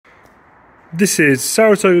This is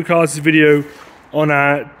Saratoga Cars' video on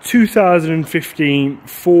our 2015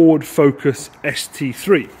 Ford Focus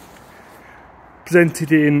ST3.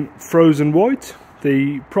 Presented in frozen white.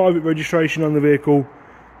 The private registration on the vehicle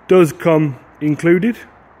does come included.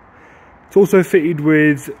 It's also fitted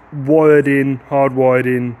with hardwired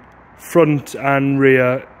in front and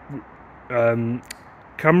rear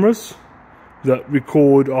cameras that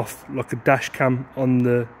record off like a dash cam on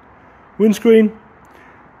the windscreen.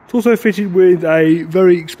 It's also fitted with a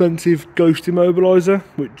very expensive ghost immobiliser,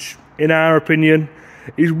 which in our opinion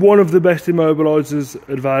is one of the best immobilisers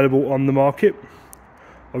available on the market.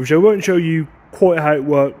 Obviously I won't show you quite how it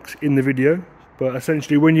works in the video, but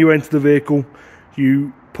essentially when you enter the vehicle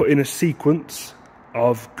you put in a sequence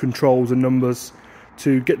of controls and numbers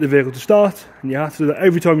to get the vehicle to start, and you have to do that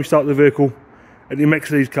every time you start the vehicle, and it makes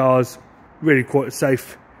these cars really quite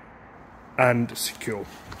safe and secure.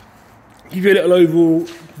 Give you a little overall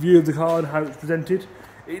view of the car and how it's presented.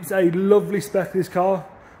 It's a lovely spec, this car.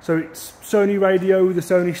 So it's Sony radio with the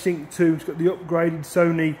Sony Sync 2. It's got the upgraded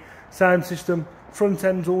Sony sound system. Front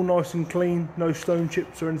end's all nice and clean, no stone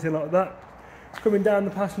chips or anything like that. Coming down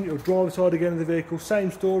the passenger or driver side again of the vehicle, same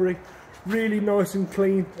story. Really nice and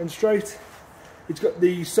clean and straight. It's got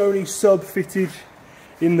the Sony sub fitted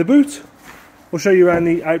in the boot. I'll show you around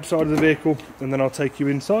the outside of the vehicle and then I'll take you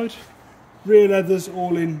inside. Rear leathers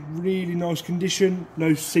all in really nice condition,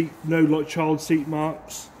 no like child seat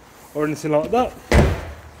marks or anything like that.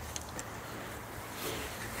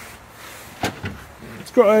 It's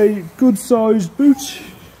got a good sized boot,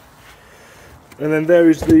 and then there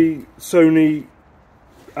is the Sony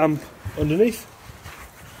amp underneath.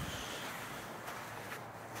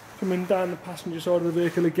 Coming down the passenger side of the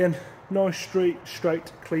vehicle again, nice straight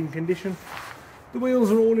clean condition. The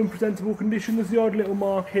wheels are all in presentable condition. There's the odd little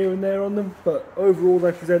mark here and there on them, but overall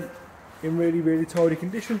they present in really tidy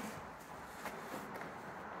condition.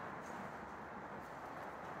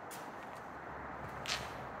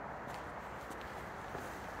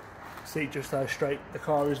 See just how straight the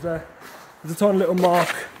car is there. There's a tiny little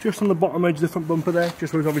mark just on the bottom edge of the front bumper there,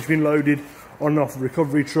 just where it's obviously been loaded on and off a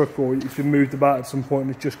recovery truck, or it's been moved about at some point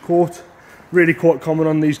and it's just caught. Really quite common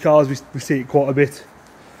on these cars, we see it quite a bit.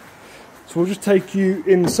 So we'll just take you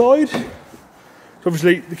inside. So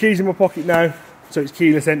obviously the keys in my pocket now, so it's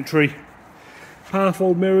keyless entry. Power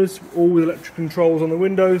fold mirrors, all with electric controls on the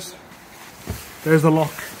windows. There's the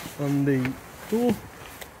lock on the door.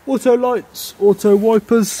 Auto lights, auto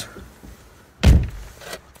wipers.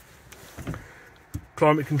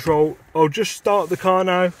 Climate control. I'll just start the car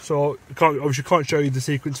now, so I obviously can't show you the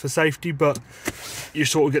sequence for safety, but you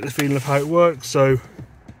sort of get the feeling of how it works. So,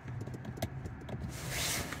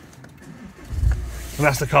 and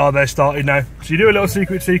that's the car there started now. So you do a little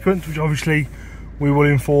secret sequence, which obviously we will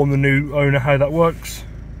inform the new owner how that works,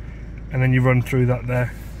 and then you run through that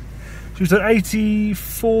there. So it's at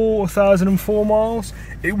 84,004 miles.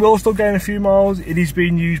 It will still gain a few miles. It is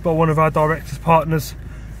being used by one of our directors' partners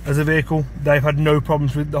as a vehicle. They've had no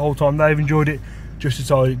problems with it the whole time. They've enjoyed it. Just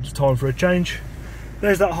decided it's time for a change.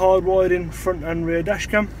 There's that hardwired in front and rear dash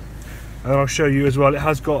cam, and I'll show you as well. It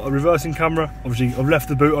has got a reversing camera. Obviously I've left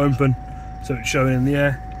the boot open, so it's showing in the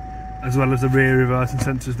air, as well as the rear reversing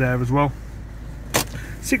sensors there as well.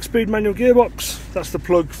 6-speed manual gearbox. That's the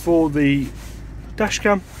plug for the dash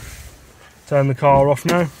cam. Turn the car off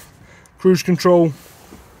now. Cruise control.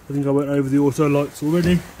 I think I went over the auto lights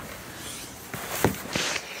already.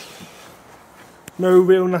 No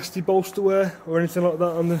real nasty bolster wear or anything like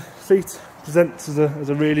that on the seat. Presents as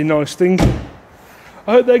a really nice thing.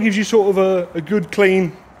 I hope that gives you sort of a good,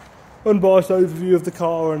 clean, unbiased overview of the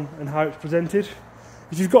car and how it's presented.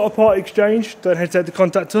 If you've got a part exchange, don't hesitate to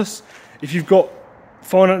contact us. If you've got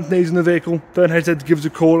finance needs in the vehicle, don't hesitate to give us a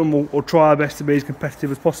call, and we'll try our best to be as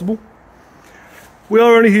competitive as possible. We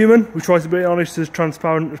are only human. We try to be honest, as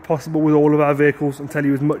transparent as possible with all of our vehicles, and tell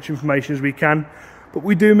you as much information as we can. But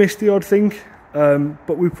we do miss the odd thing.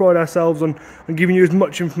 But we pride ourselves on giving you as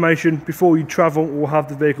much information before you travel or have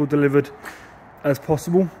the vehicle delivered as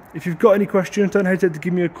possible. If you've got any questions, don't hesitate to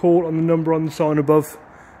give me a call on the number on the sign above.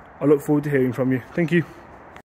 I look forward to hearing from you. Thank you.